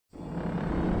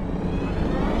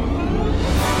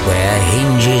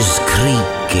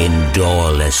dark in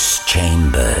doorless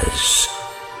chambers,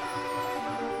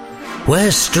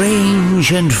 where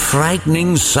strange and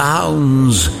frightening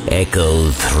sounds echo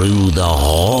through the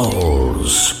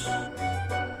halls.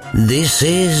 This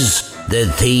is the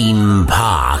Theme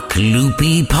Park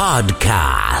Loopy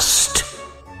Podcast.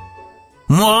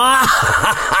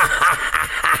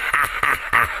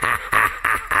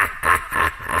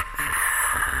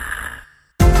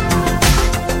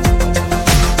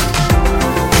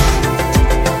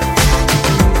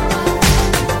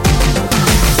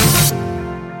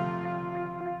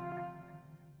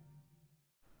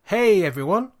 Hey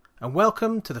everyone, and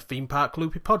welcome to the Theme Park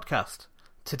Loopy Podcast.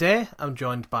 Today I'm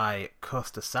joined by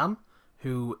Coaster Sam,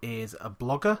 who is a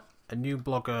blogger, a new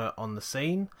blogger on the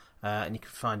scene, and you can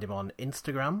find him on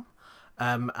Instagram.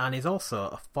 And he's also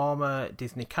a former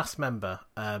Disney cast member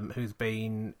who's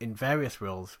been in various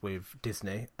roles with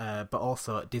Disney, but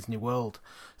also at Disney World.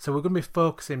 So we're going to be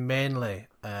focusing mainly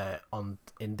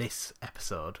in this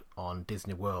episode on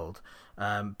Disney World,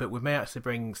 but we may actually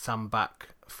bring Sam back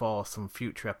for some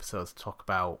future episodes to talk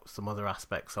about some other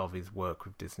aspects of his work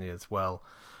with Disney as well.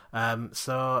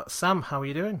 So Sam, how are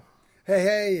you doing?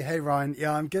 Hey Ryan.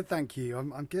 Yeah, I'm good, thank you.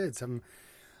 I'm good.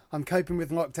 I'm coping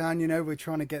with lockdown, you know, we're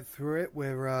trying to get through it.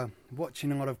 We're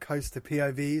watching a lot of coaster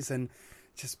POVs and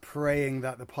just praying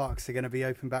that the parks are going to be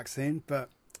open back soon.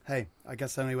 But hey, I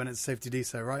guess only when it's safe to do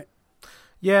so, right?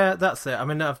 Yeah, that's it. I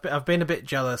mean, I've been a bit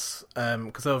jealous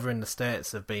because over in the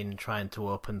States they've been trying to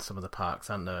open some of the parks,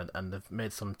 haven't they? And they've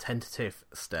made some tentative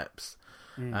steps.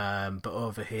 But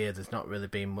over here there's not really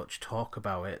been much talk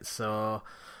about it. So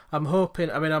I'm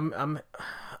hoping, I mean,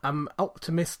 I'm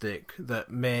optimistic that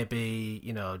maybe,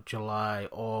 you know, July,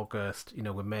 August, you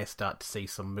know, we may start to see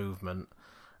some movement.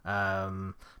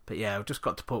 But yeah, we've just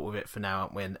got to put with it for now,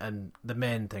 haven't we? And the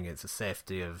main thing is the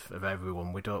safety of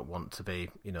everyone. We don't want to be,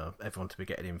 you know, everyone to be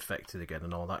getting infected again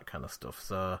and all that kind of stuff.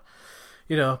 So,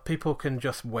 you know, people can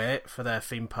just wait for their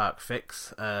theme park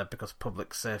fix because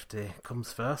public safety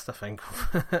comes first, I think.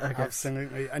 I guess.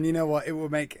 Absolutely. And you know what? It will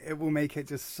make it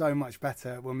just so much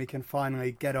better when we can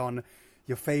finally get on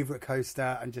your favourite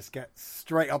coaster and just get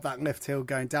straight up that lift hill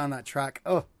going down that track.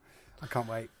 Oh, I can't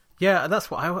wait. Yeah, that's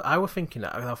what I was thinking.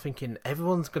 I was thinking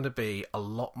everyone's going to be a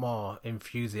lot more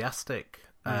enthusiastic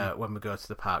when we go to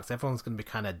the parks. Everyone's going to be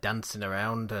kind of dancing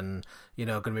around and, you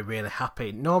know, going to be really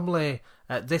happy. Normally,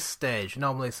 at this stage,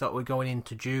 sort of we're going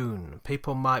into June,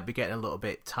 people might be getting a little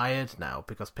bit tired now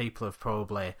because people have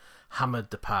probably hammered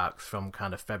the parks from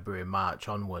kind of February, March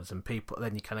onwards, and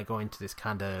then you kind of go into this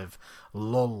kind of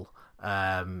lull,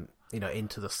 you know,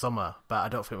 into the summer. But I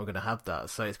don't think we're going to have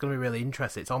that. So it's going to be really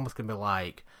interesting. It's almost going to be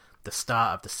like the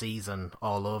start of the season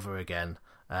all over again,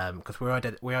 because we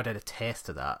already had a taste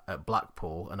of that at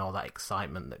Blackpool and all that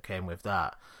excitement that came with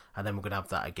that, and then we're going to have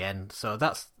that again. So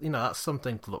that's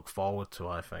something to look forward to,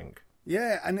 I think.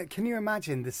 Yeah, and can you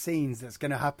imagine the scenes that's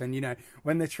going to happen, you know,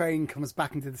 when the train comes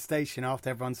back into the station after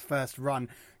everyone's first run?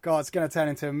 God, it's going to turn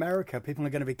into America. People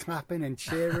are going to be clapping and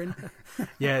cheering.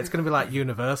 Yeah, it's going to be like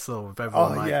Universal with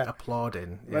everyone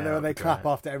applauding. Whether they clap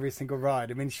after every single ride.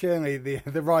 I mean, surely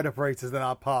the ride operators at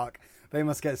our park, they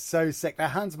must get so sick. Their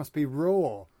hands must be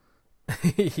raw.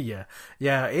 yeah,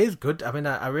 it is good. I mean,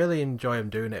 I really enjoy them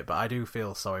doing it, but I do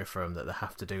feel sorry for them that they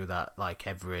have to do that like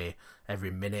every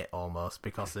minute almost,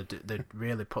 because they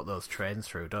really put those trains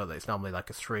through, don't they? It's normally like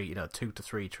a 2 to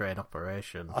 3 train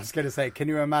operation. I was going to say, can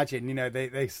you imagine? You know,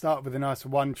 they start with a nice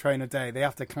one train a day. They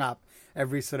have to clap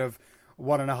every sort of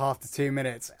 1.5 to 2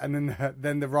 minutes, and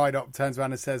then the ride up turns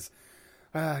around and says,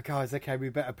 guys, okay, we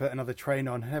better put another train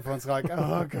on. And everyone's like,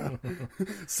 oh god,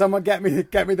 someone get me the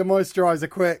moisturizer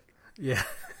quick. Yeah.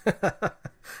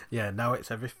 Yeah, now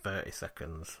it's every 30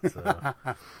 seconds. So.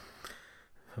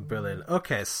 Brilliant.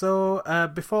 Okay, so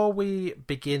before we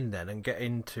begin then and get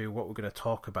into what we're going to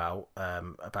talk about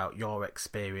your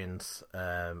experience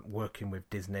working with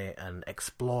Disney and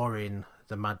exploring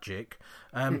the magic,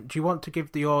 do you want to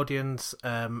give the audience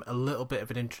a little bit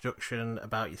of an introduction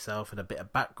about yourself and a bit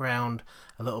of background,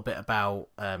 a little bit about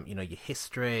your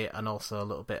history, and also a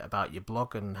little bit about your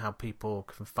blog and how people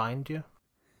can find you?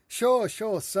 Sure.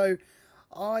 So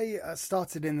I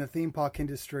started in the theme park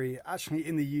industry actually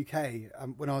in the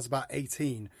UK when I was about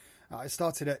 18. I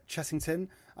started at Chessington,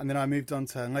 and then I moved on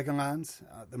to Legoland,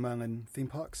 the Merlin theme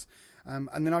parks,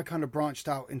 and then I kind of branched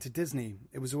out into Disney.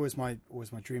 It was always my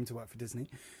dream to work for Disney.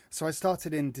 So I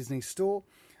started in Disney Store,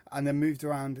 and then moved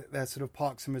around their sort of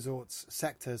parks and resorts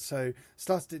sector. So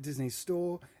started at Disney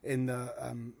Store in the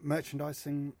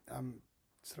merchandising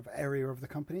sort of area of the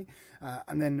company,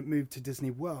 and then moved to Disney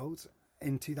World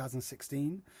in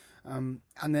 2016, and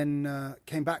then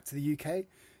came back to the UK,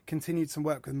 continued some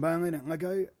work with Merlin at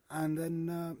Lego, and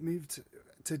then moved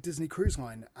to Disney Cruise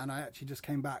Line. And I actually just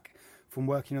came back from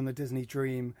working on the Disney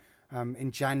Dream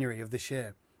in January of this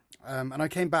year. And I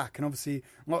came back, and obviously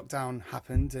lockdown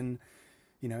happened, and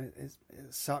it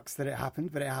sucks that it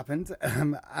happened, but it happened.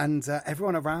 And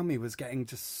everyone around me was getting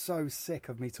just so sick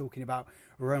of me talking about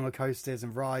roller coasters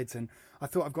and rides, and I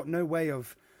thought I've got no way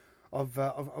of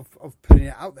putting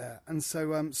it out there. And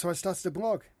so I started a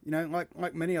blog.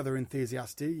 Like many other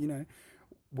enthusiasts do.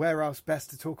 Where else best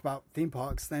to talk about theme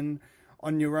parks than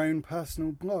on your own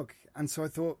personal blog? And so I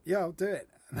thought, yeah, I'll do it.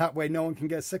 That way, no one can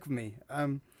get sick of me.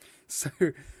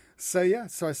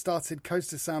 So I started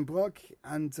Coaster Sound blog,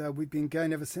 and we've been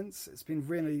going ever since. It's been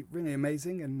really, really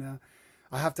amazing, and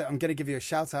I'm going to give you a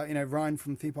shout out. Ryan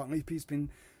from Theme Park Loopy's been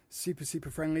super, super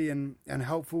friendly and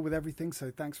helpful with everything.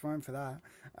 So thanks, Ryan, for that.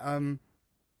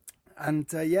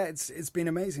 It's been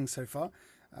amazing so far.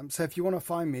 So if you want to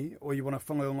find me, or you want to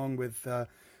follow along with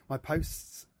my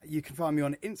posts, you can find me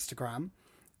on Instagram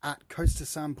at Coaster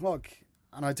Sound blog,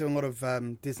 and I do a lot of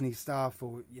Disney stuff,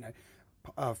 or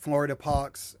Florida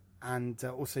parks, and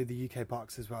also the UK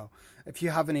parks as well. If you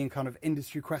have any kind of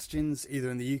industry questions, either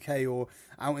in the UK or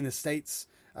out in the States,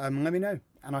 let me know,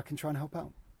 and I can try and help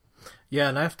out. Yeah,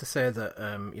 and I have to say that,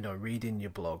 reading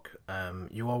your blog,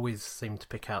 you always seem to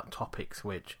pick out topics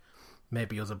which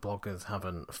maybe other bloggers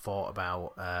haven't thought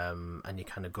about, and you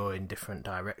kind of go in different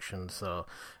directions. So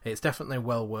it's definitely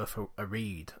well worth a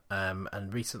read.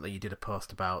 And recently you did a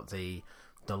post about the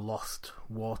Lost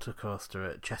water coaster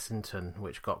at Chessington,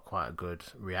 which got quite a good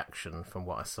reaction from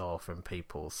what I saw from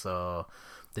people. So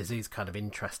there's these kind of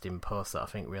interesting posts that I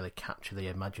think really capture the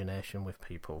imagination with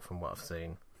people from what I've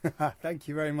seen. Thank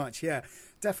you very much. Yeah,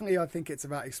 definitely. I think it's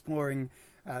about exploring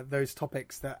those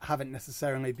topics that haven't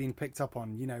necessarily been picked up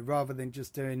on, rather than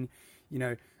just doing,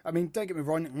 I mean, don't get me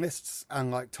wrong, lists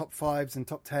and like top 5s and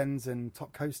top 10s and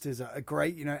top coasters are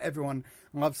great. Everyone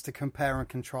loves to compare and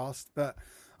contrast, but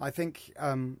I think,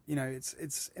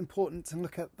 it's important to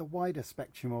look at the wider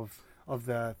spectrum of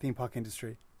the theme park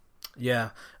industry. Yeah,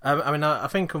 I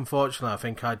think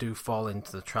unfortunately, I do fall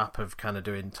into the trap of kind of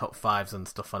doing top 5s and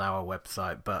stuff on our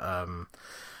website, but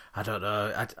I don't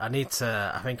know.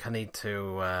 I think I need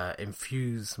to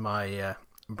infuse my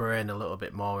brain a little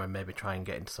bit more and maybe try and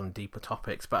get into some deeper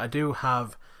topics. But I do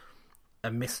have a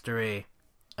mystery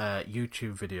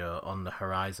YouTube video on the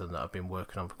horizon that I've been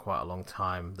working on for quite a long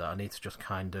time that I need to just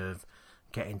kind of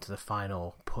get into the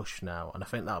final push now, and I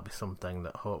think that'll be something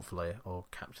that hopefully will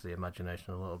capture the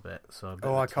imagination a little bit. So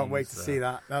I can't wait to see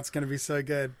that. That's going to be so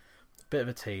good. Bit of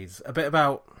a tease, a bit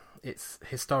about it's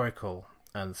historical,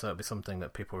 and so it'll be something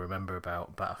that people remember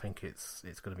about. But I think it's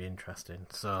going to be interesting.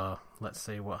 So let's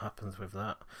see what happens with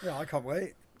that. Yeah, I can't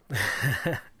wait.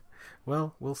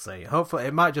 Well, we'll see. Hopefully,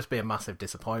 it might just be a massive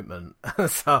disappointment.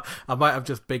 So I might have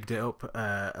just bigged it up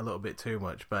a little bit too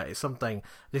much. But it's something.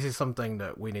 This is something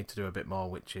that we need to do a bit more,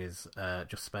 which is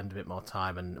just spend a bit more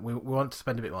time, and we want to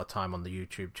spend a bit more time on the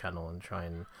YouTube channel and try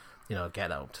and get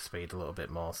that up to speed a little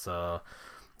bit more. So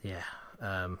yeah,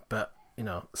 but.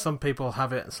 Some people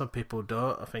have it and some people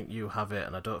don't. I think you have it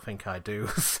and I don't think I do.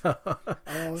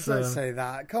 Don't say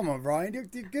that. Come on, Ryan.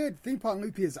 You're good. Theme Park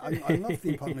Loopy is... I love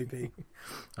Theme Park Loopy.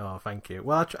 Oh, thank you.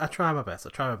 Well, I try my best.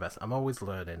 I'm always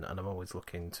learning and I'm always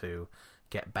looking to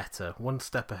get better. One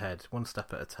step ahead, one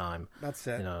step at a time. That's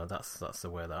it. That's the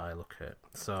way that I look at it.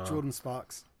 So Jordan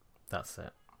Sparks. That's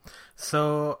it.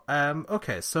 So,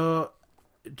 okay, so...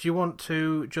 Do you want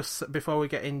to, just before we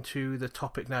get into the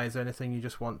topic now, is there anything you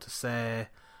just want to say,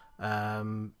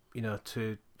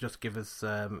 to just give us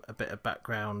a bit of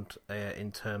background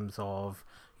in terms of,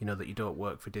 that you don't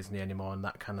work for Disney anymore and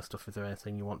that kind of stuff? Is there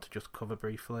anything you want to just cover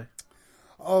briefly?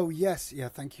 Oh, yes. Yeah,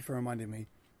 thank you for reminding me.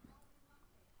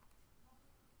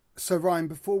 So, Ryan,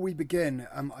 before we begin,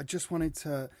 I just wanted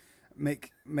to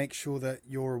make sure that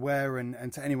you're aware,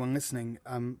 and to anyone listening,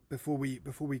 before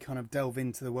we kind of delve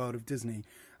into the world of Disney,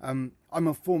 I'm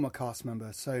a former cast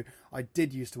member, so I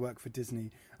did used to work for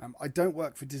Disney. I don't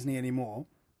work for Disney anymore.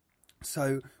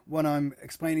 So when I'm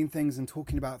explaining things and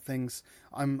talking about things,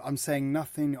 I'm saying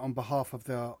nothing on behalf of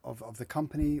the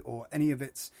company or any of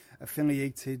its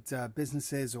affiliated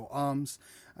businesses or arms.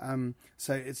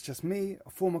 So it's just me,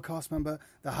 a former cast member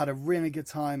that had a really good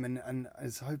time and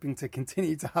is hoping to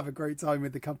continue to have a great time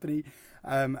with the company.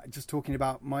 Just talking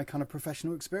about my kind of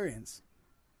professional experience.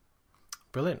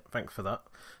 Brilliant, thanks for that.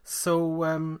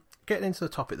 So getting into the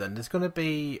topic then, there's going to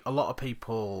be a lot of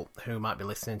people who might be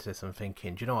listening to this and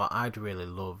thinking, do you know what, I'd really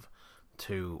love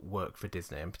to work for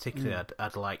Disney, and particularly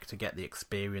I'd like to get the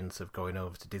experience of going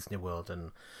over to Disney World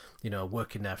and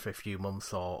working there for a few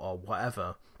months or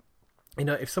whatever.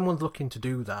 if someone's looking to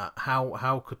do that,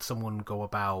 how could someone go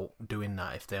about doing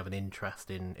that if they have an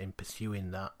interest in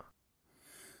pursuing that?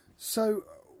 So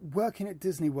working at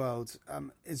Disney World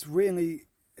is really,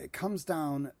 it comes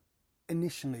down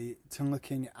initially to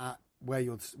looking at where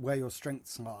your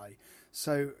strengths lie.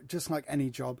 So just like any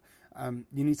job,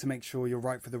 you need to make sure you're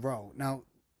right for the role. Now,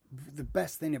 the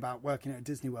best thing about working at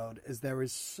Disney World is there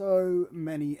is so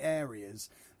many areas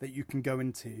that you can go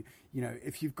into.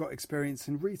 If you've got experience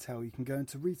in retail, you can go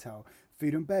into retail.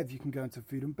 Food and bev, you can go into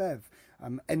food and bev.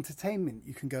 Entertainment,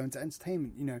 you can go into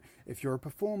entertainment. If you're a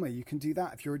performer, you can do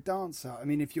that. If you're a dancer,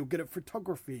 if you're good at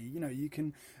photography, you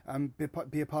can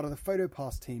be a part of the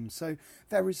PhotoPass team. So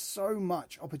there is so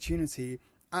much opportunity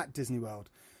at Disney World.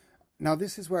 Now,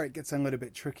 this is where it gets a little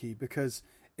bit tricky, because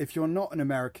if you're not an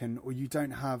American, or you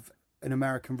don't have an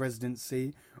American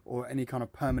residency or any kind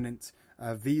of permanent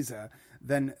visa,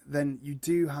 then you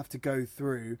do have to go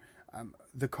through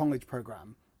the college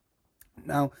program.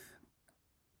 Now,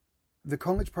 the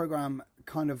college program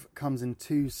kind of comes in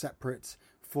two separate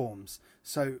forms.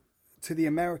 So to the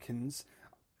Americans,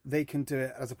 they can do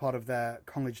it as a part of their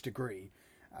college degree.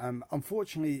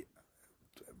 Unfortunately,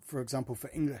 for example, for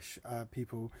English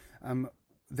people,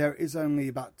 there is only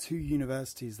about 2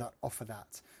 universities that offer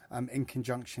that in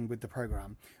conjunction with the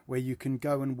program, where you can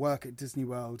go and work at Disney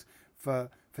World for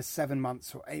 7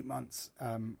 months or 8 months,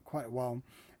 quite a while,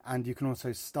 and you can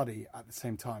also study at the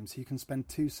same time. So you can spend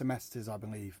 2 semesters, I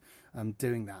believe,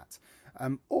 doing that.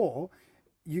 Or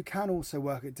you can also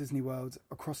work at Disney World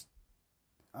across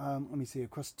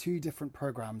 2 different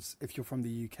programs if you're from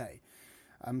the UK.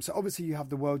 So obviously you have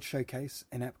the World Showcase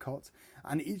in Epcot,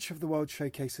 and each of the World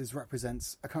Showcases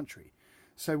represents a country.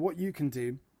 So what you can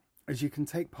do is you can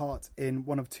take part in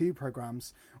one of 2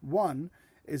 programs. One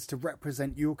is to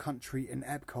represent your country in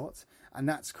Epcot, and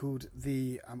that's called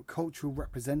the Cultural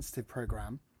Representative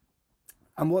Program.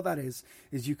 And what that is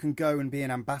you can go and be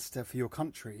an ambassador for your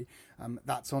country.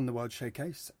 That's on the World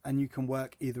Showcase, and you can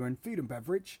work either in food and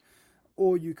beverage,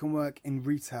 or you can work in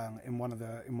retail in one of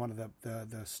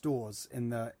the stores in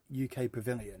the UK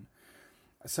pavilion.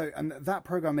 So, and that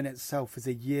program in itself is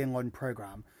a year-long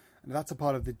program, and that's a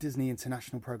part of the Disney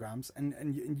International programs,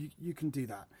 and you can do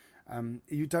that.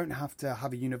 You don't have to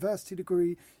have a university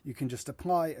degree. You can just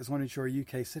apply as long as you're a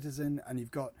UK citizen and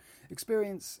you've got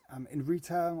experience in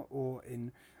retail or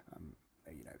in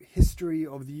history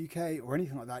of the UK or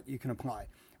anything like that. You can apply,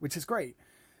 which is great.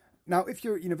 Now, if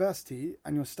you're at university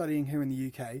and you're studying here in the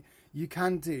UK, you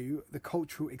can do the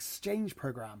Cultural Exchange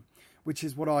Program, which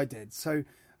is what I did. So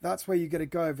that's where you get to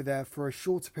go over there for a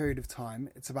shorter period of time.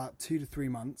 It's about 2 to 3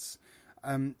 months.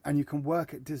 And you can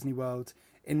work at Disney World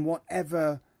in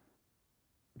whatever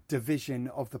division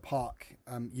of the park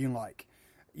you like.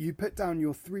 You put down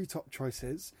your 3 top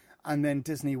choices, and then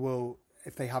Disney will,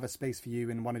 if they have a space for you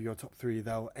in one of your top 3,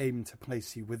 they'll aim to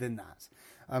place you within that.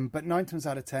 But 9 times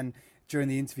out of 10, during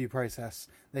the interview process,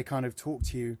 they kind of talk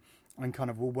to you and kind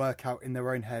of will work out in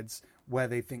their own heads where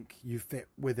they think you fit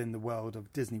within the world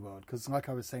of Disney World. Because like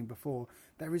I was saying before,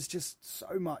 there is just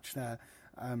so much there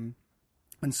and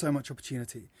so much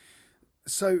opportunity.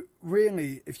 So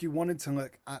really, if you wanted to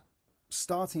look at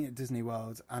starting at Disney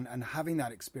World and having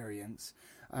that experience,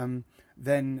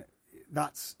 then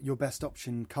that's your best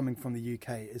option coming from the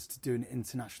UK, is to do an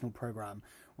international program,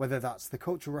 whether that's the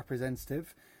cultural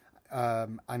representative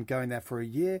and going there for a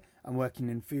year and working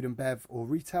in food and bev or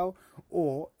retail,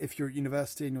 or if you're at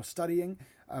university and you're studying,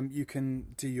 you can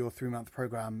do your 3-month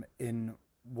program in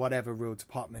whatever real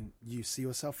department you see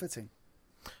yourself fitting.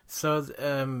 So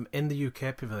in the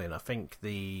UK pavilion, I think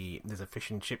there's a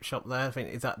fish and chip shop there. I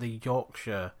think, is that the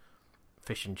Yorkshire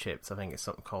fish and chips? I think it's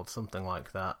called something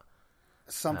like that.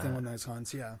 Something on those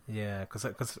lines, yeah. Yeah,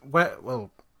 because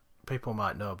people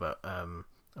might know, but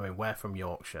we're from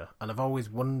Yorkshire, and I've always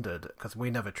wondered, because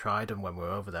we never tried them when we were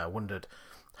over there, I wondered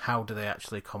how do they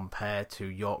actually compare to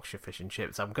Yorkshire fish and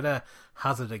chips. I'm going to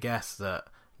hazard a guess that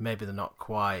maybe they're not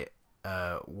quite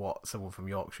what someone from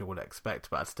Yorkshire would expect,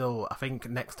 but I think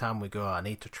next time we go, I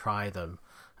need to try them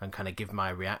and kind of give my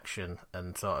reaction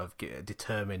and sort of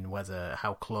determine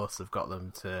how close I've got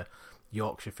them to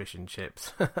Yorkshire fish and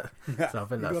chips. Yeah, so I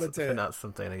think that's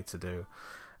something I need to do.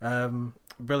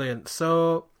 Brilliant.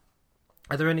 So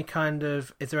is there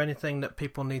anything that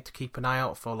people need to keep an eye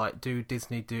out for? Like, do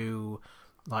Disney do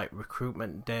like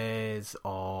recruitment days,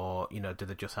 or do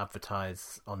they just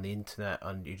advertise on the internet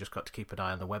and you just got to keep an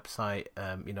eye on the website?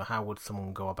 How would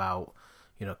someone go about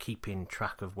keeping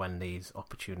track of when these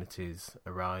opportunities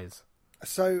arise?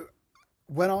 So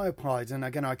when I applied, and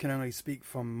again I can only speak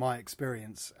from my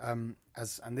experience, and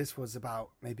this was about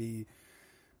maybe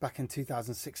back in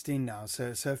 2016 now,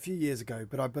 so a few years ago,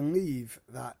 but I believe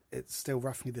that it's still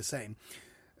roughly the same.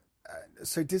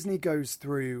 So Disney goes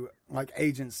through like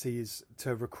agencies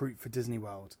to recruit for Disney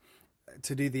World,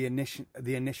 to do the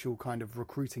initial kind of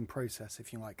recruiting process,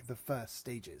 if you like, the first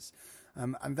stages.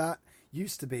 And that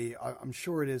used to be, I'm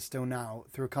sure it is still now,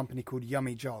 through a company called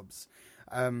Yummy Jobs.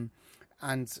 And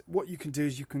what you can do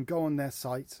is you can go on their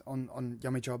site, on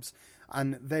Yummy Jobs,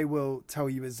 and they will tell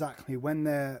you exactly when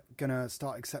they're going to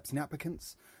start accepting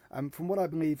applicants. From what I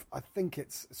believe, I think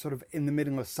it's sort of in the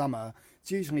middle of summer.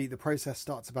 It's usually, the process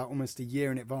starts about almost a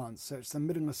year in advance. So it's the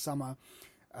middle of summer.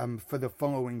 For the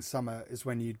following summer is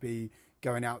when you'd be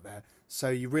going out there. So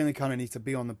you really kind of need to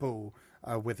be on the ball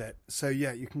with it. So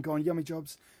yeah, you can go on Yummy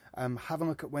Jobs, have a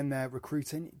look at when they're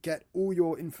recruiting, get all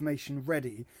your information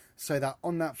ready so that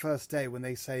on that first day when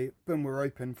they say, boom, we're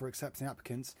open for accepting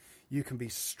applicants, you can be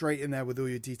straight in there with all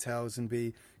your details and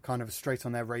be kind of straight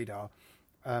on their radar.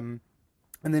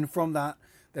 And then from that,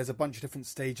 there's a bunch of different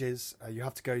stages. You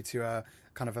have to go to a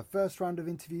kind of a first round of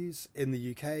interviews in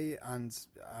the UK and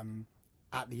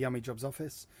at the Yummy Jobs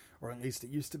office, or at least it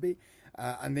used to be.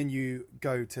 And then you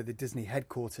go to the Disney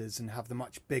headquarters and have the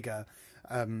much bigger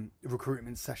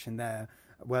recruitment session there,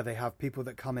 where they have people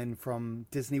that come in from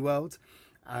Disney World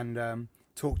and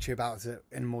talk to you about it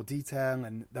in more detail,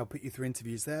 and they'll put you through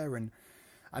interviews there. And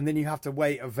then you have to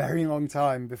wait a very long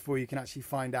time before you can actually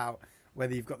find out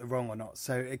whether you've got the role or not.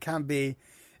 So it can be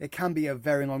a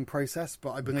very long process,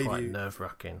 but I believe quite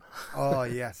nerve-wracking. Oh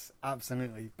yes,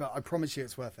 absolutely. But I promise you,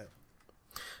 it's worth it.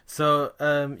 So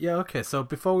okay. So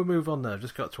before we move on, there, I've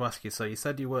just got to ask you. So you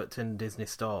said you worked in Disney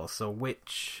stores. So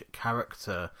which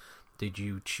character did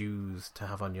you choose to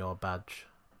have on your badge?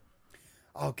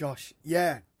 Oh gosh,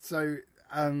 yeah. So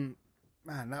man,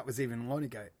 that was even long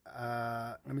ago.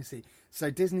 Let me see. So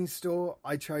Disney store,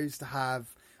 I chose to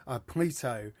have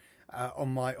Pluto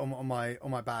on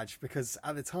my badge, because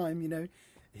at the time, you know,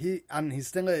 he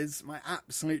still is my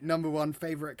absolute number one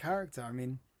favorite character. I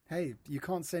mean, hey, you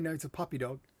can't say no to Puppy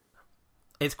Dog.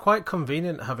 It's quite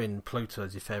convenient having Pluto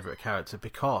as your favourite character,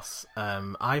 because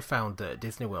I found that at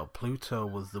Disney World, Pluto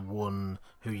was the one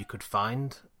who you could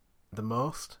find the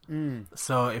most.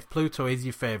 So if Pluto is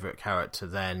your favourite character,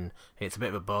 then it's a bit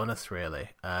of a bonus, really.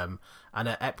 And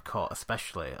at Epcot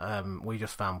especially, we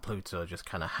just found Pluto just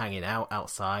kind of hanging out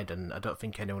outside, and I don't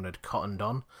think anyone had cottoned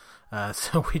on.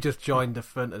 So we just joined the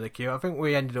front of the queue. I think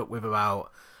we ended up with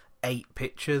about 8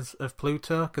 pictures of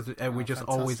Pluto, because we just fantastic.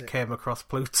 Always came across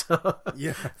Pluto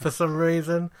yeah. for some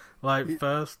reason,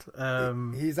 first.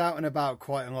 He's out and about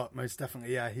quite a lot, most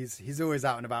definitely. Yeah, he's always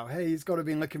out and about. Hey, he's got to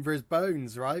be looking for his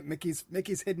bones, right? Mickey's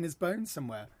hidden his bones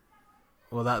somewhere.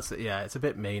 Well, it's a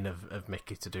bit mean of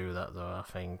Mickey to do that, though. I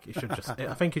think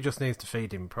I think he just needs to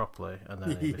feed him properly, and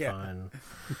then he'll be fine.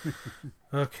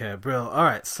 Okay, brilliant. All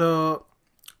right, so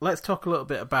let's talk a little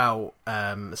bit about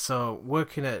so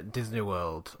working at Disney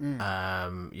World.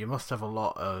 You must have a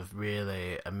lot of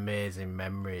really amazing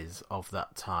memories of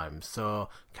that time. So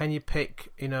can you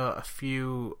pick, a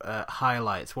few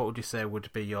highlights? What would you say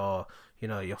would be your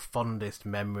fondest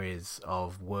memories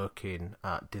of working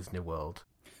at Disney World?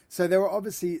 So there are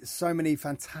obviously so many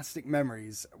fantastic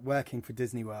memories working for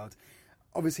Disney World.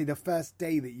 Obviously, the first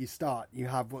day that you start, you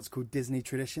have what's called Disney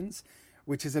Traditions,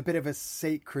 which is a bit of a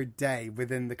sacred day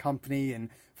within the company and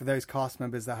for those cast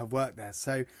members that have worked there.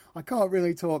 So I can't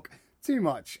really talk too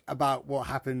much about what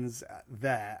happens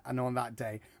there and on that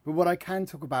day. But what I can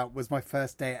talk about was my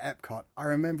first day at Epcot. I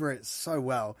remember it so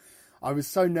well. I was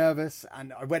so nervous,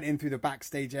 and I went in through the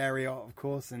backstage area, of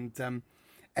course, and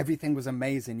everything was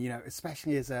amazing,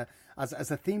 especially as a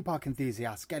theme park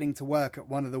enthusiast, getting to work at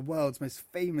one of the world's most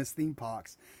famous theme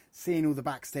parks. Seeing all the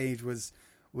backstage was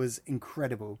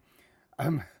incredible.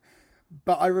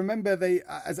 But I remember they,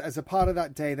 as a part of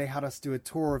that day, they had us do a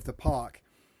tour of the park,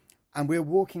 and we were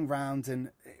walking around,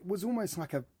 and it was almost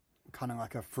like a kind of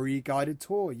like a free guided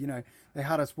tour. They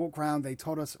had us walk around. They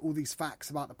told us all these facts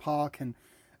about the park, and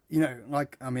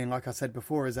like I said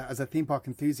before, as a theme park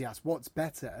enthusiast, what's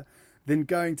better than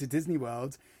going to Disney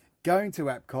World, going to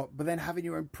Epcot, but then having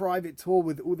your own private tour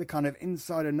with all the kind of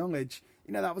insider knowledge?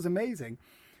 That was amazing.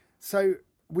 So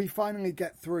we finally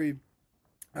get through.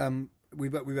 We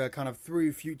were kind of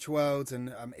through Future World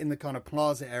and in the kind of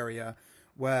plaza area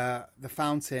where the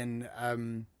fountain,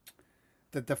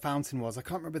 the fountain was. I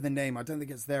can't remember the name. I don't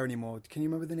think it's there anymore. Can you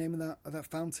remember the name of that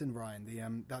fountain,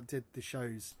 Ryan? That did the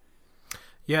shows.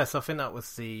 Yes, I think that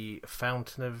was the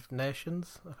Fountain of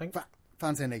Nations. I think.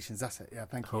 Fountain of Nations. That's it. Yeah,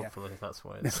 thank you. Hopefully, that's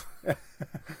what it is.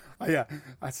 Oh, yeah,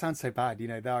 I sound so bad.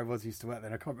 There I was used to work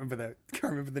then. I can't remember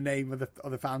the name of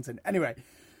the fountain. Anyway.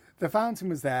 the fountain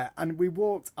was there, and we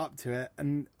walked up to it,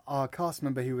 and our cast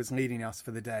member who was leading us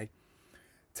for the day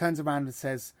turns around and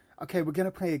says, okay, we're going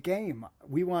to play a game.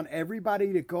 We want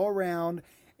everybody to go around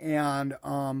and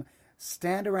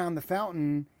stand around the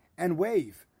fountain and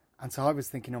wave. And so I was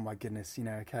thinking, oh my goodness,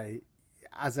 okay,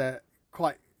 as a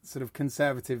quite sort of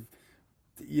conservative,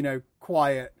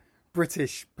 quiet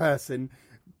British person,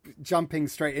 jumping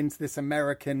straight into this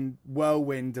American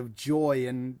whirlwind of joy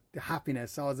and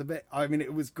happiness,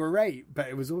 it was great, but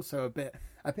it was also a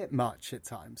bit much at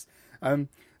times.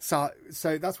 So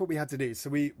that's what we had to do. So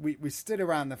we stood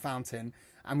around the fountain,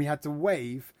 and we had to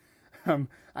wave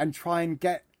and try and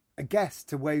get a guest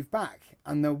to wave back.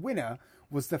 And the winner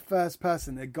was the first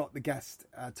person that got the guest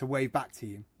to wave back to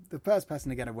you. The first person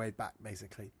to get a wave back,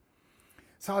 basically.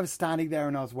 So I was standing there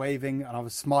and I was waving and I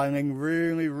was smiling,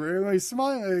 really, really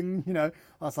smiling. I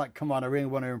was like, come on, I really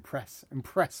want to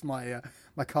impress my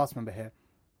cast member here.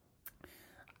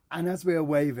 And as we were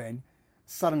waving,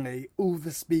 suddenly all the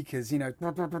speakers,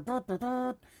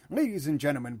 ladies and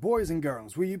gentlemen, boys and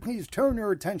girls, will you please turn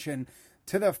your attention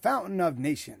to the Fountain of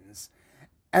Nations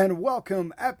and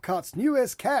welcome Epcot's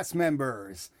newest cast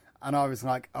members. And I was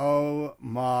like, oh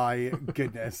my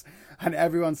goodness. And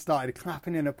everyone started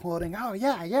clapping and applauding. Oh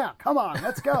yeah, come on,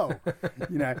 let's go.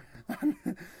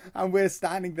 And we're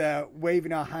standing there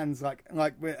waving our hands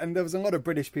and there was a lot of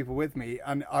British people with me.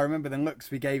 And I remember the looks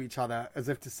we gave each other as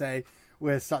if to say,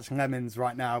 we're such lemons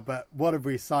right now, but what have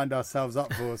we signed ourselves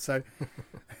up for? So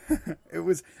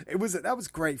that was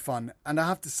great fun. And I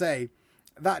have to say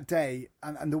that day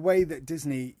and the way that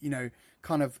Disney,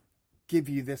 kind of give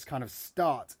you this kind of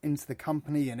start into the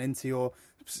company and into your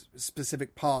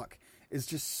specific park is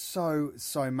just so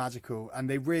magical, and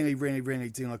they really, really, really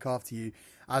do look after you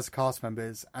as cast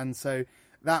members. And so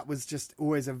that was just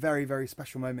always a very, very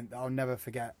special moment that I'll never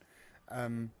forget.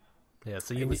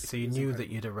 So you knew that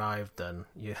you'd arrived then.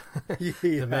 Yeah.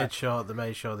 They made sure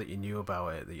that you knew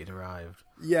about it, that you'd arrived.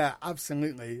 Yeah,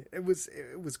 absolutely. It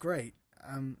was great.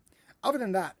 Other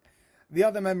than that, the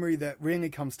other memory that really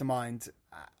comes to mind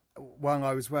while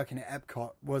I was working at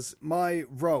Epcot was my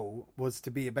role was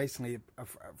to be basically a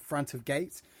front of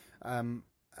gate,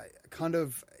 kind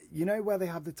of, where they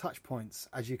have the touch points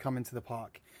as you come into the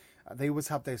park. They always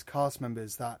have those cast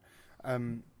members that,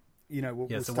 will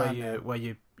so stand where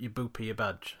you boopy your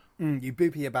badge. You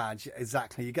boopy your badge,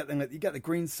 exactly. You get the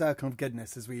green circle of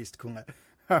goodness, as we used to call it.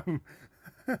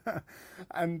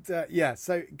 And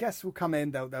so guests will come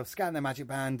in, they'll scan their magic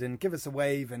band and give us a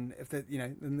wave, and if they,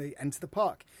 then they enter the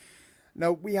park.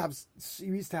 Now we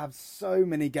used to have so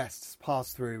many guests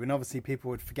pass through, and obviously people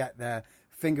would forget their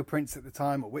fingerprints at the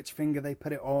time, or which finger they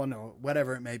put it on, or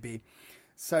whatever it may be.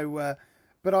 So,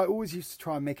 but I always used to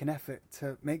try and make an effort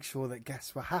to make sure that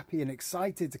guests were happy and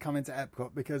excited to come into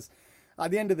Epcot, because at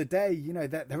the end of the day,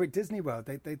 they're at Disney World.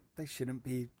 They shouldn't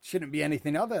be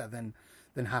anything other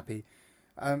than happy.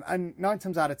 And 9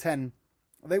 times out of 10,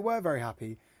 they were very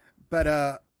happy.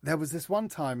 But there was this one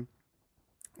time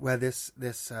where this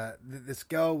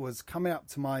girl was coming up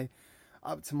to my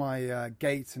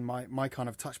gate and my kind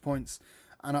of touch points,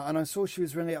 and I saw she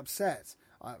was really upset.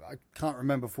 I can't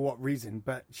remember for what reason,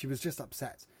 but she was just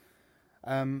upset.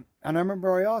 And I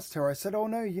remember I asked her, I said, "Oh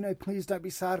no, please don't be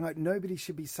sad. Like, nobody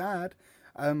should be sad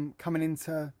coming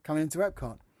into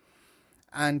Epcot."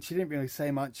 And she didn't really say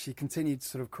much. She continued to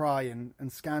sort of cry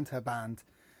and scanned her band.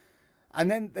 And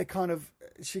then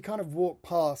she kind of walked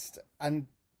past, and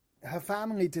her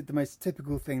family did the most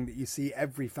typical thing that you see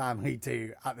every family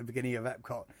do at the beginning of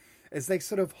Epcot, is they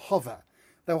sort of hover.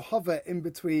 They'll hover in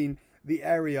between the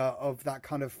area of that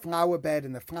kind of flower bed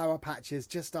and the flower patches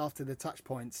just after the touch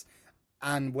points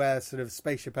and where sort of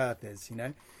Spaceship Earth is,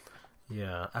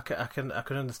 Yeah, I can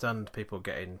understand people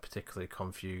getting particularly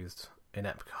confused in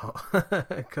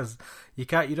Epcot because you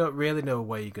don't really know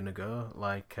where you're gonna go.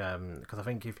 Like, because I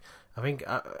think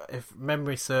if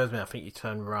memory serves me, I think you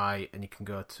turn right and you can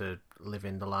go to Live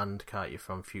in the Land, can't you,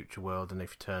 from Future World? And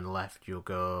if you turn left, you'll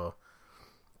go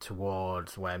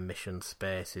towards where Mission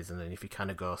Space is, and then if you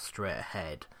kind of go straight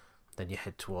ahead, then you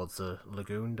head towards the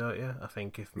lagoon, don't you? I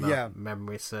think if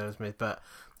memory serves me, but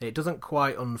it doesn't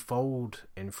quite unfold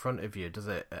in front of you, does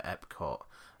it, at Epcot?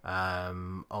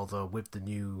 Although with the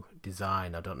new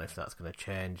design, I don't know if that's going to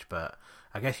change, but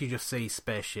I guess you just see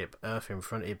Spaceship Earth in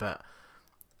front of you. But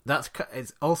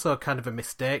it's also kind of a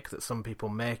mistake that some people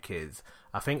make, is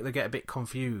I think they get a bit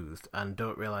confused and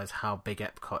don't realise how big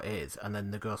Epcot is, and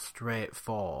then they go straight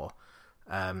for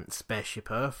Spaceship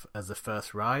Earth as the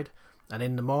first ride. And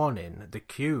in the morning, the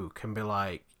queue can be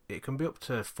up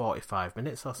to 45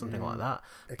 minutes or something like that.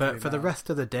 But for the rest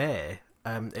of the day,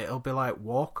 it'll be like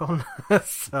walk on.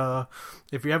 So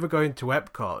if you're ever going to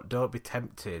Epcot, don't be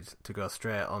tempted to go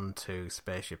straight onto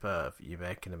Spaceship Earth. You're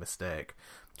making a mistake.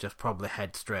 Just probably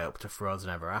head straight up to Frozen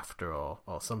Ever After or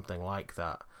something like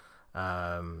that.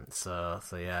 So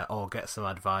yeah, or get some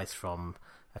advice from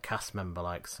a cast member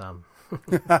like Sam.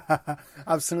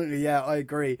 Absolutely, yeah, I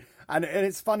agree. And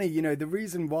it's funny, you know, the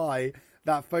reason why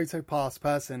that photo pass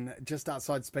person just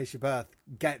outside Spaceship Earth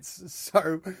gets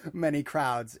so many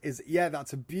crowds is, yeah,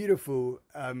 that's a beautiful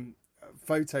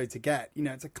photo to get. You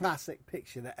know, it's a classic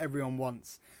picture that everyone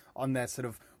wants on their sort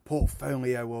of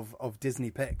portfolio of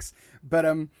Disney pics. But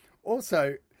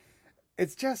also,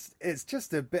 it's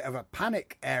just a bit of a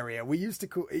panic area. It used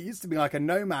to be like a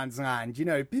no man's land. You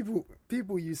know, people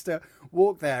used to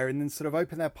walk there and then sort of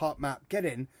open their park map, get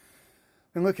in,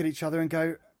 and look at each other and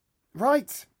go,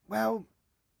 right, well,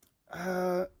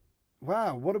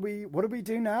 wow, what do we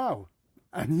do now?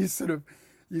 And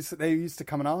they used to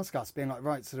come and ask us, being like,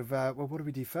 right, sort of, well, what do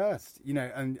we do first? You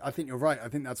know, and I think you're right. I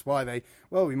think that's why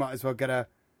we might as well get a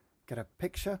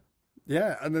picture.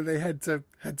 Yeah, and then they head to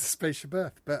Spaceship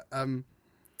Earth. But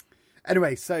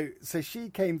anyway, so she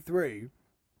came through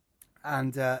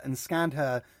and scanned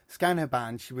her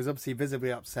band. She was obviously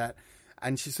visibly upset,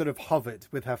 and she sort of hovered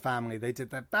with her family. They did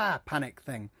that panic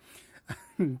thing,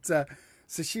 and so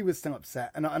she was still upset.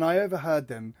 And I overheard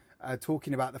them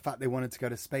talking about the fact they wanted to go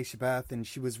to Spaceship Earth, and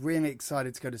she was really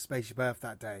excited to go to Spaceship Earth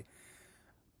that day.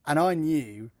 And I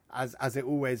knew, as it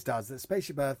always does, that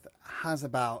Spaceship Earth has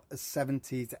about a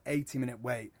 70 to 80 minute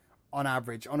wait on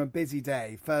average. On a busy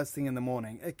day, first thing in the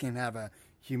morning, it can have a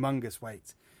humongous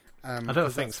wait. I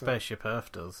don't think Spaceship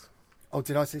Earth does. Oh,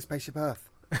 did I say Spaceship Earth?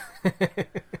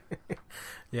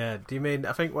 Yeah, do you mean,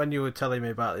 I think when you were telling me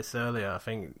about this earlier, I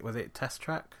think, was it Test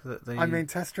Track? I mean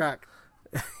Test Track.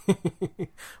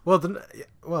 No,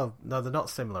 they're not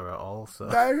similar at all. So.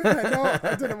 No, they're not.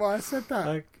 I don't know why I said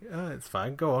that. It's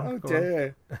fine. Go on. Oh, go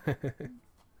dear. On.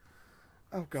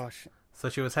 Oh, gosh. So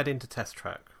she was heading to Test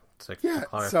Track. To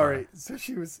clarify. Sorry. So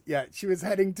she was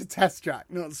heading to Test Track,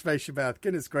 not Spaceship Earth.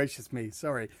 Goodness gracious me.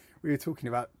 Sorry. We were talking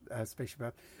about Spaceship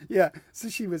Earth. Yeah. So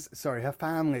her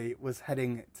family was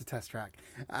heading to Test Track.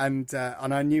 And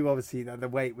I knew obviously that the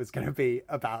wait was going to be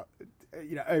about,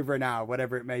 over an hour,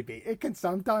 whatever it may be. It can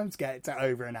sometimes get to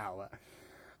over an hour.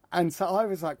 And so I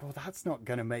was like, well, that's not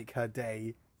going to make her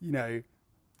day,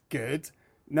 good.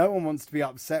 No one wants to be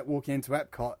upset walking into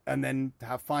Epcot and then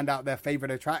find out their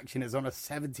favourite attraction is on a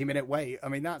 70-minute wait. I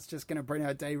mean, that's just going to bring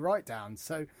her day right down.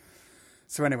 So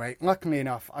anyway, luckily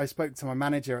enough, I spoke to my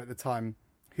manager at the time,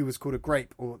 who was called a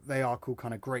grape, or they are called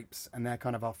kind of grapes, and they're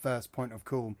kind of our first point of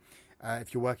call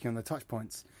if you're working on the touch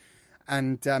points.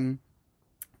 And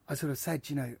I sort of said,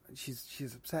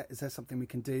 she's upset. Is there something we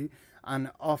can do?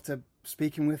 And after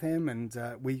speaking with him, and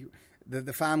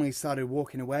the family started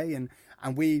walking away, and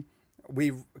we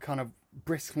kind of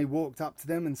briskly walked up to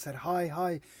them and said,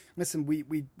 hi, listen,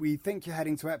 we think you're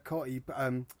heading to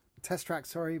Epcot, Test Track,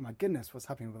 sorry, my goodness, what's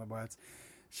happening with the words?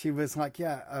 She was like,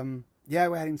 yeah,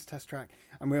 we're heading to Test Track.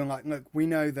 And we were like, look, we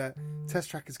know that Test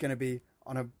Track is going to be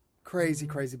on a crazy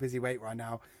busy wait right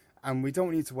now, and we don't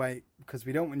want you to wait because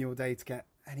we don't want your day to get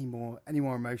any more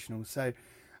emotional. So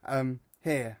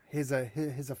here's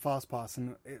a fast pass,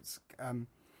 and it's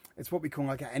what we call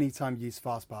like an anytime use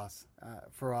fast pass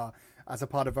as a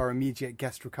part of our immediate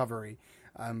guest recovery.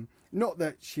 Not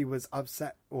that she was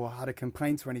upset or had a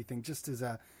complaint or anything, just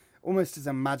almost as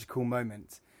a magical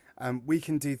moment. We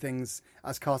can do things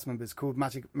as cast members called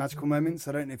magical moments.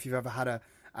 I don't know if you've ever had a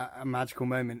magical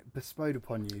moment bestowed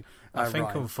upon you. I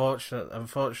think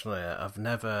unfortunately, I've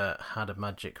never had a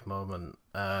magic moment.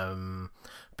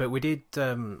 But we did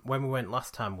when we went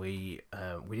last time. We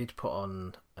did put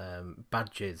on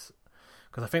badges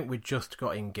because I think we just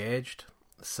got engaged.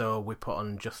 So we put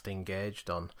on just engaged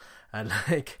on, and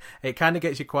it kind of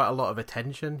gets you quite a lot of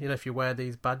attention, if you wear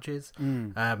these badges.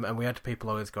 And we had people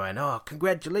always going, "Oh,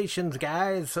 congratulations,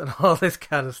 guys," and all this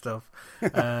kind of stuff. So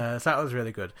that was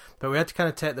really good. But we had to kind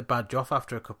of take the badge off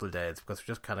after a couple of days because we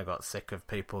just kind of got sick of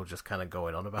people just kind of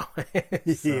going on about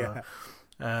it. So,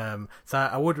 yeah. So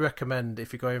I would recommend,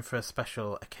 if you're going for a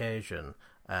special occasion,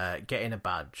 getting a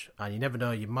badge, and you never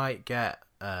know, you might get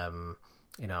a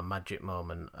magic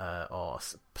moment, or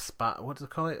what do they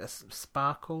call it? A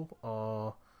sparkle,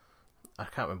 or I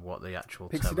can't remember what the actual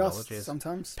terminology is.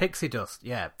 Sometimes pixie dust,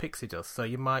 yeah, pixie dust. So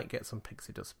you might get some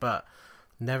pixie dust, but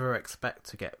never expect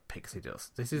to get pixie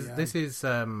dust. This is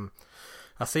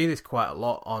I see this quite a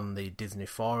lot on the Disney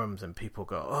forums, and people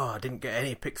go, "Oh, I didn't get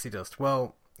any pixie dust."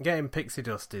 Well, getting pixie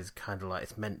dust is kind of like,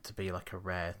 it's meant to be like a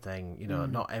rare thing. You know,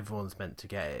 not everyone's meant to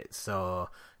get it. So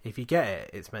if you get it,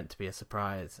 it's meant to be a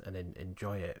surprise and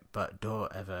enjoy it. But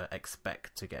don't ever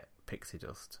expect to get pixie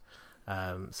dust.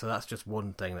 So that's just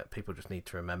one thing that people just need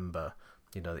to remember.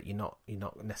 You know, that you're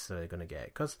not necessarily going to get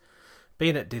it, because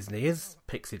being at Disney is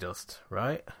pixie dust,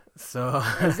 right? So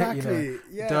exactly,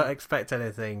 don't expect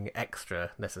anything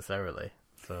extra necessarily.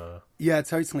 So yeah,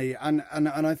 totally. And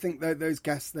I think that those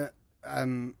guests that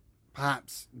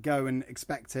perhaps go and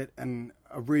expect it and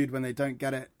are rude when they don't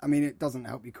get it, I mean, it doesn't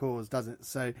help your cause, does it?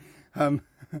 So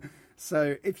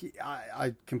so if you,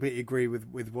 I completely agree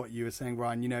with what you were saying,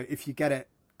 Ryan. You know, if you get it,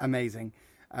 amazing.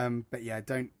 But yeah,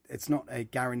 it's not a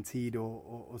guaranteed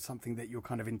or something that you're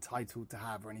kind of entitled to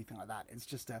have or anything like that. It's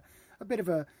just a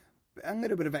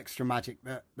little bit of extra magic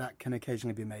that can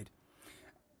occasionally be made.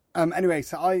 Anyway,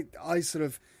 so I sort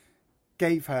of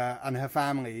gave her and her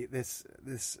family this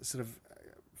sort of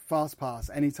fast pass,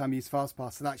 anytime use fast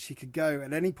pass, so that she could go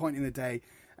at any point in the day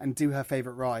and do her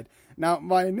favorite ride. Now,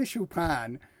 my initial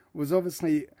plan was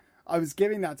obviously I was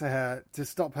giving that to her to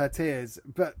stop her tears,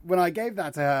 but when I gave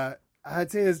that to her, her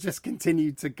tears just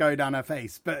continued to go down her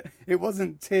face. But it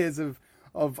wasn't tears of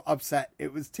upset,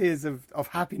 it was tears of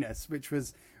happiness, which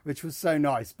was so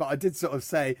nice. But I did sort of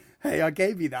say, hey, I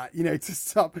gave you that, you know, to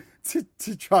stop,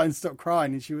 to try and stop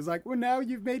crying. And she was like, well, now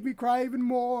you've made me cry even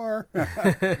more.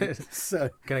 So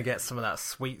gonna get some of that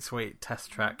sweet test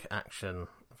track action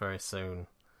very soon.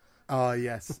 Oh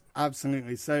yes,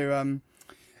 absolutely. So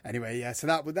anyway, yeah, so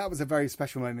that was a very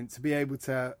special moment to be able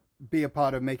to be a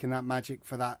part of making that magic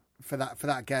for that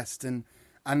guest, and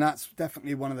that's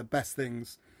definitely one of the best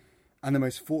things and the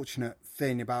most fortunate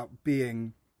thing about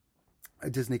being a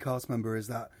Disney cast member, is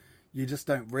that you just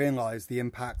don't realize the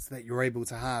impact that you're able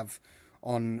to have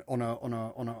on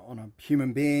a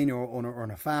human being or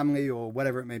on a family or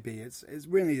whatever it may be. It's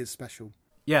really is special.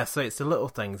 Yeah, so it's the little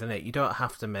things, isn't it? You don't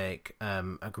have to make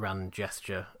a grand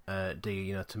gesture, do you?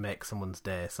 You know, to make someone's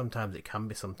day. Sometimes it can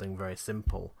be something very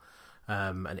simple,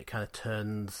 and it kind of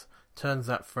turns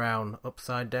that frown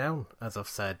upside down, as I've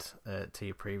said to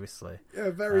you previously. Yeah,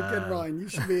 very good, Ryan. You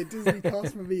should be a Disney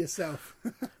cast member yourself.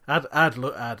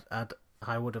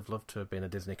 I would have loved to have been a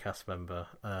Disney cast member.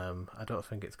 I don't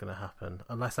think it's going to happen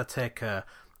unless I take a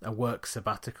work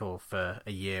sabbatical for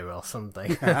a year or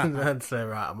something and then say,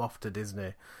 right, I'm off to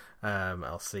Disney.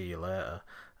 I'll see you later.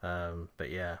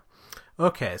 But yeah.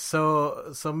 Okay,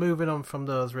 so moving on from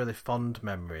those really fond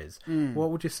memories, what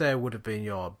would you say would have been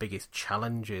your biggest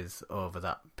challenges over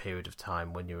that period of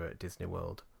time when you were at Disney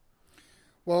World?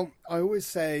 Well, I always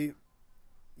say,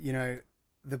 you know,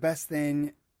 the best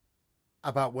thing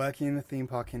about working in the theme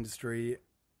park industry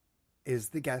is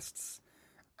the guests,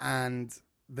 and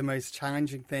the most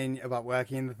challenging thing about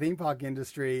working in the theme park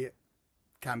industry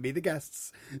can be the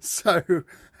guests. So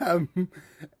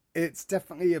it's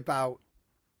definitely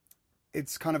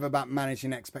it's kind of about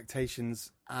managing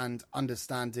expectations and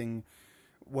understanding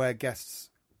where guests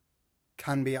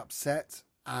can be upset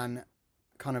and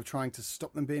kind of trying to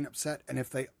stop them being upset. And if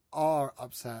they are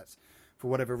upset for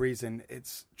whatever reason,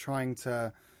 it's trying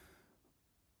to,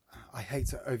 I hate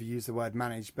to overuse the word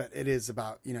manage, but it is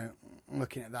about, you know,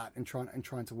 looking at that and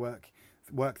trying to work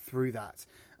through that.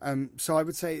 So I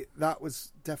would say that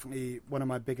was definitely one of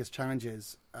my biggest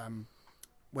challenges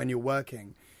when you're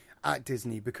working at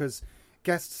Disney, because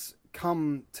guests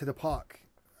come to the park,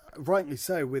 rightly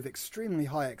so, with extremely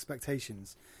high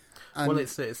expectations. And well,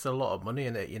 it's a lot of money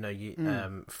in it, you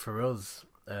know. For us,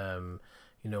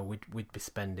 you know, we'd be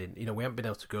spending, you know, we haven't been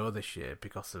able to go this year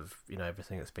because of, you know,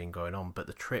 everything that's been going on. But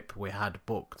the trip we had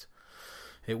booked,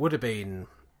 it would have been,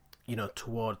 you know,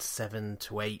 towards £7,000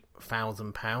 to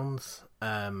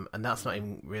 £8,000, and that's not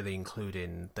even really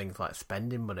including things like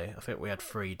spending money. I think we had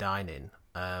free dining,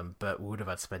 but we would have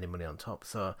had spending money on top.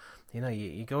 So, you know,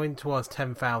 you're going towards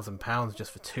 £10,000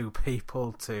 just for two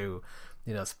people to,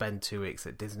 you know, spend 2 weeks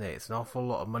at Disney. It's an awful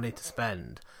lot of money to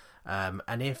spend, and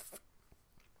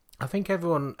I think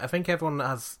everyone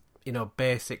has, you know,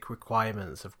 basic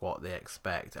requirements of what they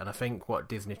expect, and I think what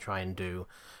Disney try and do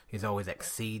is always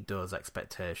exceed those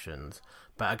expectations.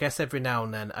 But I guess every now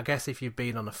and then, I guess if you've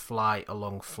been on a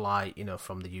long flight, you know,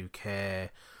 from the UK,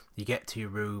 you get to your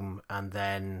room and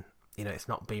then, you know, it's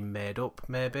not been made up,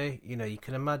 maybe. You know, you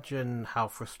can imagine how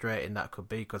frustrating that could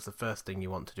be, because the first thing you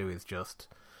want to do is just,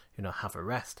 you know, have a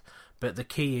rest. But the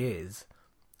key is,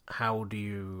 how do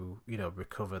you, you know,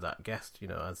 recover that guest, you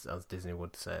know, as Disney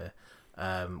would say,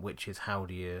 which is how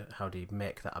do you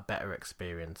make that a better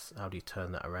experience? How do you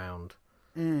turn that around?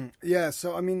 Yeah,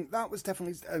 so I mean, it's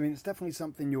definitely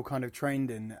something you're kind of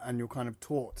trained in and you're kind of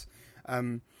taught.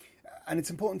 And And it's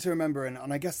important to remember, and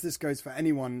I guess this goes for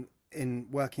anyone in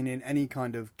working in any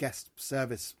kind of guest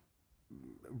service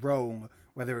role,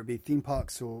 whether it be theme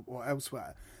parks or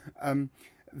elsewhere,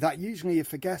 that usually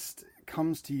if a guest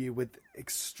comes to you with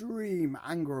extreme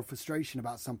anger or frustration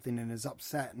about something and is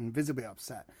upset and visibly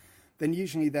upset, then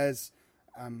usually there's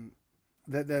a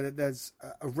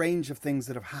range of things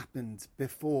that have happened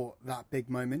before that big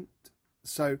moment.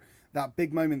 So that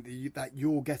big moment that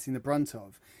you're getting the brunt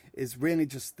of is really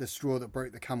just the straw that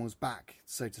broke the camel's back,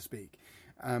 so to speak.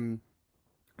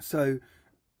 So,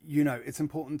 you know, it's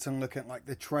important to look at like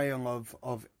the trail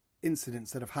of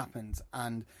incidents that have happened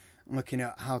and looking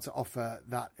at how to offer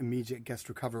that immediate guest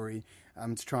recovery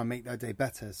to try and make their day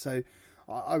better. So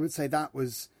I would say that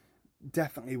was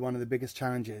definitely one of the biggest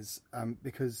challenges,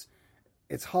 because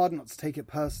it's hard not to take it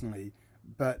personally,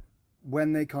 but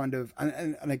when they kind of,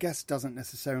 and a guest doesn't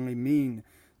necessarily mean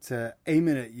to aim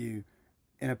it at you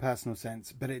in a personal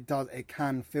sense, but it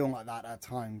can feel like that at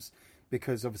times,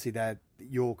 because obviously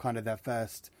you're kind of their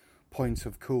first point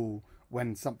of call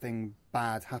when something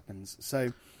bad happens.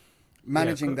 So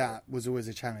managing that was always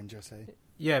a challenge, I say.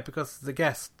 Yeah, because the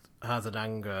guest has an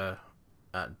anger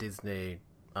at Disney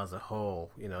as a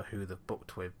whole, you know, who they've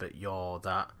booked with, but you're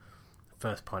that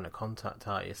first point of contact,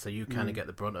 aren't you? So you kind of get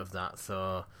the brunt of that.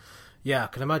 So yeah, I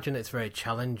can imagine it's very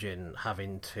challenging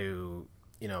having to,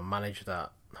 you know, manage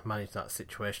that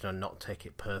situation and not take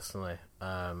it personally.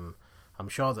 I'm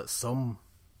sure that some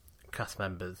cast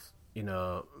members, you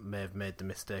know, may have made the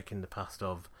mistake in the past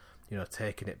of, you know,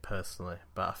 taking it personally,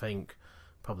 but I think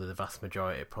probably the vast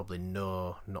majority probably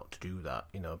know not to do that,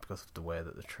 you know, because of the way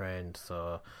that they're trained.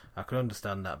 So I can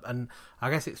understand that, and I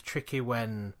guess it's tricky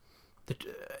when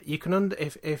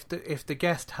if the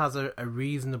guest has a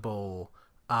reasonable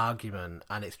argument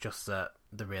and it's just that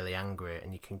they're really angry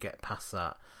and you can get past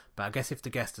that. But I guess if the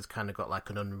guest has kind of got like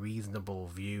an unreasonable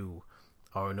view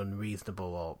or an unreasonable,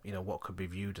 or, you know, what could be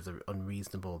viewed as an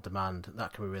unreasonable demand,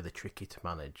 that can be really tricky to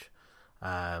manage.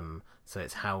 So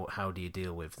it's how do you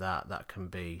deal with that? That can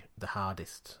be the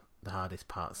hardest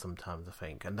part sometimes, I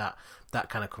think, and that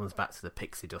kind of comes back to the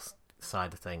pixie dust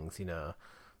side of things. You know,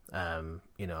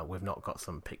 we've not got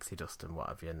some pixie dust and what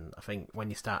have you. And I think when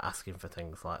you start asking for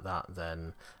things like that,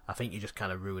 then I think you're just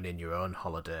kind of ruining your own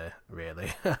holiday,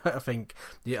 really. I think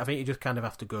you just kind of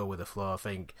have to go with the flow. I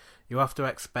think you have to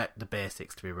expect the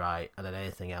basics to be right, and then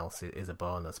anything else is a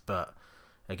bonus. But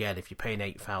again, if you're paying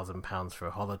 £8,000 for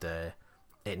a holiday,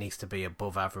 it needs to be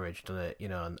above average, doesn't it? You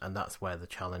know, and that's where the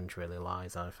challenge really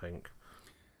lies, I think.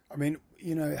 I mean,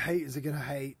 you know, haters are going to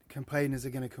hate, complainers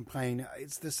are going to complain.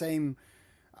 It's the same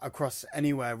across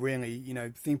anywhere, really, you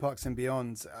know, theme parks and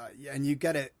beyond. And you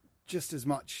get it just as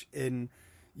much in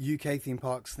UK theme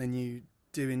parks than you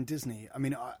do in Disney. I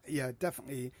mean, yeah,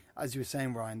 definitely, as you were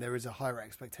saying, Ryan, there is a higher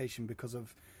expectation because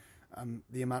of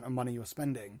the amount of money you're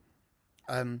spending.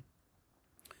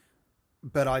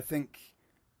 But I think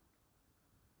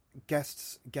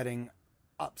guests getting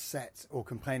upset or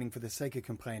complaining for the sake of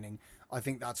complaining, I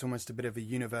think that's almost a bit of a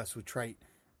universal trait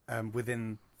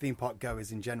within theme park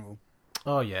goers in general.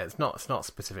 Oh yeah, it's not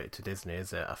specific to Disney,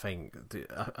 is it? I think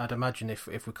I'd imagine if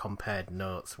we compared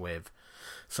notes with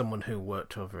someone who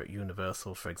worked over at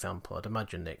Universal, for example, I'd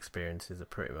imagine the experiences are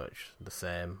pretty much the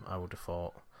same, I would have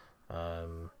thought.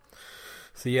 So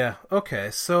yeah,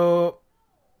 okay, so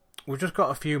we've just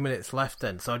got a few minutes left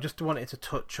then, so I just wanted to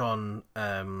touch on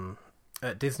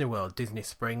at Disney World, Disney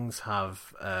Springs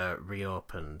have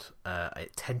reopened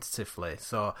tentatively.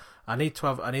 So I need to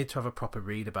have a proper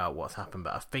read about what's happened.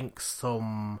 But I think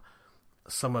some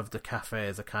of the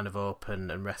cafes are kind of open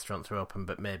and restaurants are open,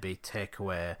 but maybe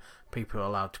takeaway. People are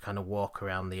allowed to kind of walk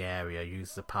around the area,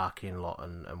 use the parking lot,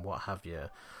 and what have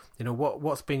you. You know,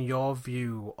 what's been your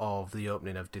view of the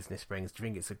opening of Disney Springs? Do you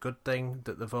think it's a good thing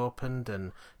that they've opened,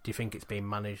 and do you think it's been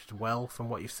managed well from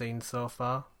what you've seen so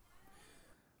far?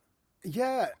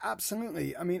 Yeah,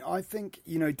 absolutely. I mean, I think,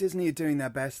 you know, Disney are doing their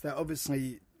best. They're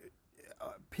obviously,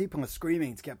 people are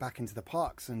screaming to get back into the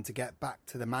parks and to get back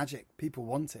to the magic. People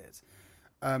want it.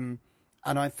 And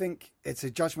I think it's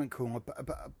a judgment call,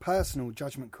 a personal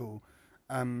judgment call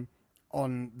on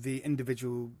the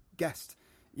individual guest.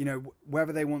 You know,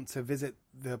 whether they want to visit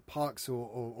the parks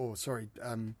or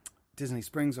Disney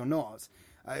Springs or not,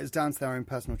 is down to their own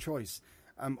personal choice.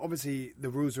 Obviously, the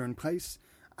rules are in place.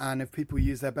 And if people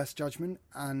use their best judgment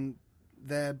and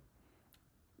they're,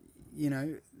 you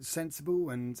know, sensible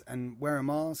and wear a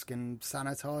mask and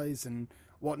sanitize and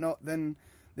whatnot, then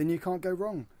you can't go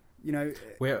wrong. You know,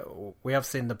 we have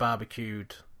seen the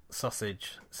barbecued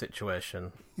sausage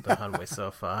situation, haven't we,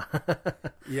 so far?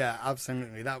 Yeah,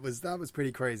 absolutely. That was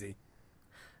pretty crazy.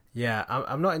 Yeah,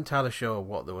 I'm not entirely sure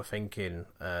what they were thinking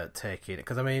taking it,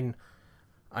 because I mean,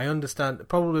 I understand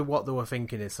probably what they were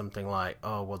thinking is something like,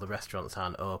 oh well, the restaurants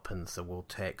aren't open, so we'll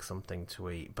take something to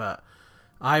eat. But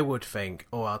I would think,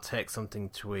 oh, I'll take something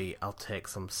to eat, I'll take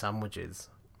some sandwiches.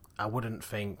 I wouldn't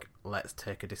think, let's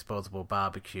take a disposable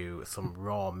barbecue, some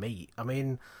raw meat. I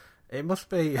mean, it must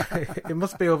be it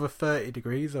must be over 30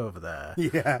 degrees over there.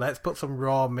 Yeah. Let's put some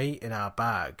raw meat in our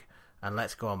bag and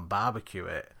let's go and barbecue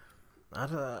it.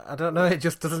 I don't know. It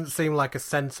just doesn't seem like a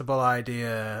sensible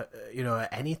idea, at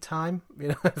any time,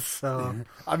 So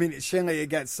I mean, surely it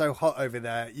gets so hot over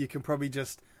there, you can probably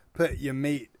just put your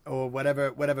meat or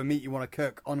whatever meat you want to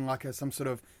cook on like some sort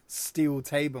of steel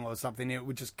table or something. It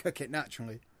would just cook it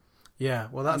naturally. Yeah,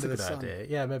 well, that's a Under good the sun. idea.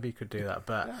 Yeah, maybe you could do that,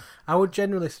 but I would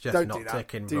generally suggest Don't not do that.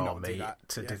 taking Do raw not do meat that.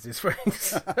 to Yeah. Disney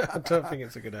Springs. I don't think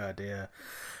it's a good idea.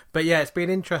 But yeah, it's been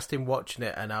interesting watching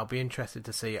it, and I'll be interested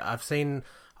to see. I've seen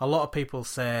a lot of people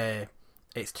say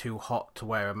it's too hot to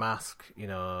wear a mask,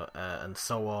 and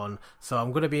so on. So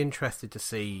I'm going to be interested to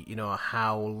see,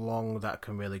 how long that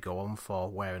can really go on for,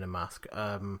 wearing a mask.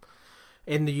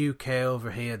 In the UK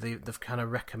over here, they've kind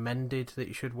of recommended that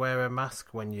you should wear a mask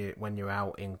when you're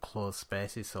out in closed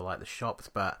spaces, so like the shops.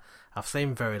 But I've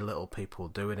seen very little people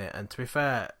doing it. And to be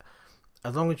fair,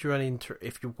 as long as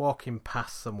if you're walking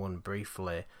past someone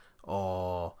briefly,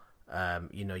 or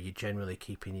you're generally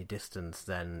keeping your distance,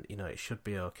 then it should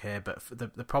be okay. But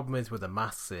the problem is with the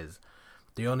masks is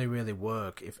they only really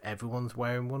work if everyone's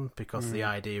wearing one, because the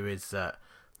idea is that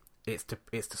it's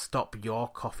to stop your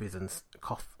coughs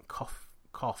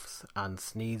and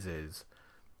sneezes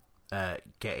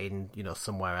getting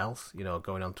somewhere else,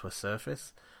 going onto a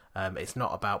surface. It's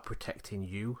not about protecting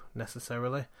you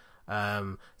necessarily.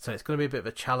 So it's going to be a bit of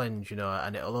a challenge,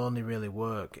 and it'll only really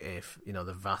work if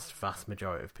the vast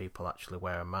majority of people actually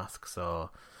wear a mask. So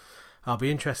I'll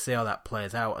be interested to see how that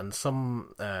plays out. And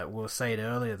some we were saying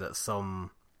earlier that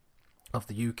some of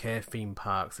the UK theme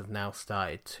parks have now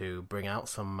started to bring out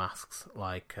some masks,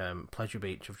 like Pleasure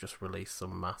Beach have just released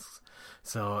some masks.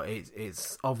 So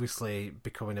it's obviously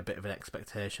becoming a bit of an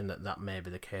expectation that may be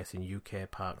the case in UK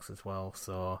parks as well.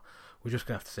 So we're just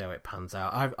going to have to see how it pans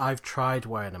out. I've tried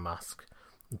wearing a mask,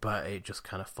 but it just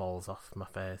kind of falls off my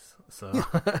face. So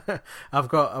I've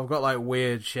got like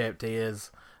weird shaped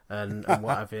ears and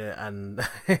what have you, and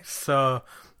so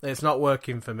it's not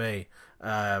working for me.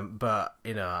 But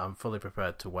I'm fully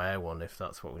prepared to wear one if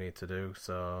that's what we need to do.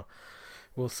 So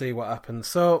we'll see what happens.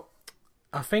 So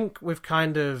I think we've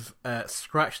kind of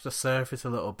scratched the surface a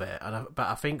little bit, but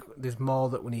I think there's more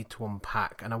that we need to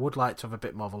unpack. And I would like to have a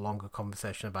bit more of a longer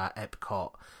conversation about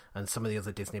Epcot and some of the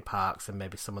other Disney parks and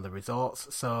maybe some of the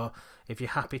resorts. So if you're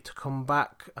happy to come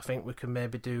back, I think we can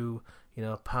maybe do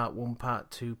part 1, part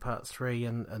 2, part 3,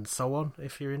 and so on,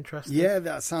 if you're interested. Yeah,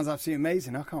 that sounds absolutely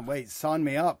amazing. I can't wait. Sign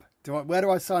me up. Where do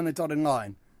I sign the dotted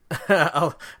line?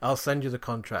 I'll send you the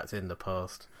contract in the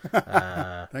post.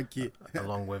 Thank you.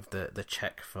 Along with the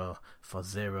check for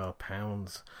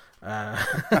 £0.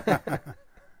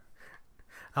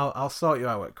 I'll sort you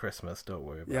out at Christmas. Don't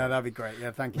worry about it. Yeah, that'd be great.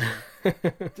 Yeah, thank you.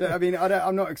 I mean,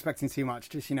 I'm not expecting too much.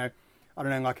 Just I don't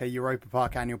know, like a Europa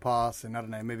Park annual pass, and I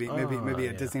don't know, maybe a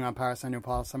Disneyland Paris annual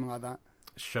pass, something like that.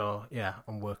 Sure. Yeah,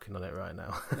 I'm working on it right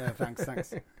now. Yeah,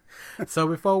 thanks. So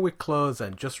before we close,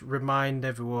 then, just remind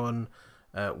everyone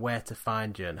where to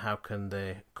find you and how can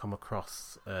they come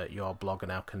across your blog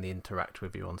and how can they interact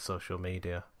with you on social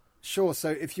media. Sure. So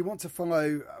if you want to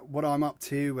follow what I'm up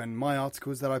to and my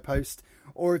articles that I post,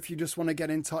 or if you just want to get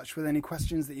in touch with any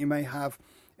questions that you may have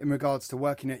in regards to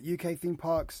working at UK theme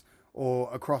parks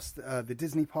or across the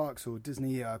Disney parks or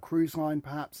Disney Cruise Line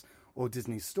perhaps, or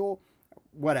Disney Store,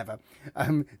 whatever,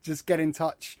 just get in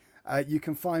touch. You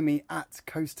can find me at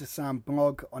Coaster Sam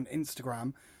Blog on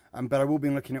Instagram, but I will be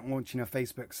looking at launching a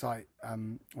Facebook site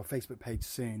or Facebook page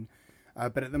soon.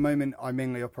 But at the moment, I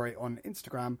mainly operate on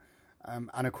Instagram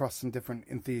and across some different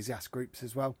enthusiast groups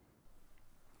as well.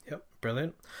 Yep,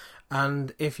 brilliant.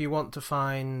 And if you want to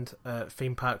find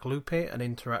Theme Park Loopy and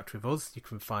interact with us, you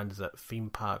can find us at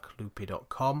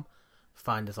themeparkloopy.com.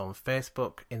 Find us on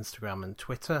Facebook, Instagram and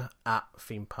Twitter at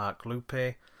Theme Park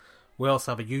Loopy. We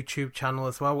also have a YouTube channel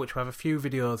as well, which we have a few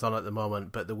videos on at the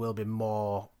moment, but there will be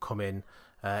more coming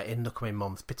in the coming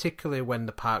months. Particularly when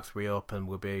the parks reopen,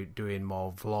 we'll be doing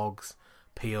more vlogs,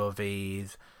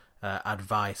 POVs,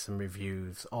 advice and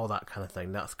reviews, all that kind of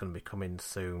thing. That's going to be coming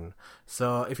soon.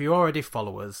 So if you already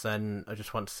follow us, then I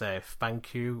just want to say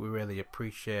thank you. We really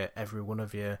appreciate every one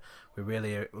of you. We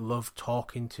really love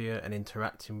talking to you and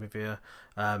interacting with you.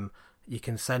 You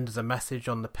can send us a message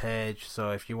on the page,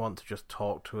 so if you want to just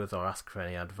talk to us or ask for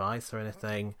any advice or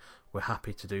anything, we're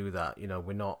happy to do that. You know,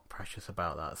 we're not precious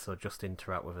about that, so just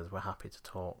interact with us. We're happy to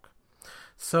talk.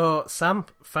 So, Sam,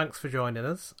 thanks for joining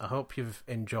us. I hope you've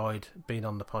enjoyed being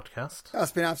on the podcast.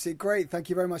 That's been absolutely great. Thank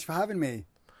you very much for having me.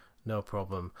 No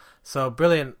problem. So,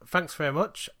 brilliant. Thanks very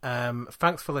much.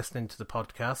 Thanks for listening to the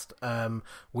podcast.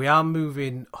 We are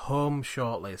moving home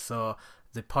shortly, so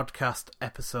the podcast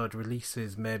episode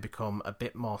releases may become a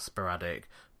bit more sporadic,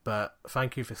 but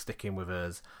thank you for sticking with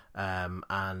us.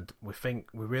 And we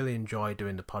really enjoy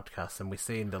doing the podcast, and we're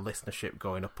seeing the listenership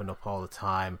going up and up all the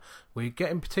time. We're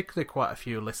getting particularly quite a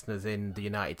few listeners in the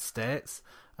United States,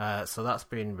 so that's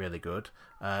been really good.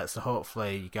 So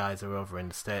hopefully you guys are over in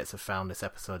the States have found this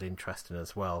episode interesting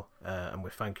as well, and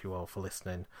we thank you all for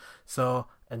listening. So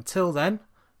until then,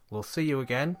 we'll see you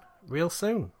again real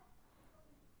soon.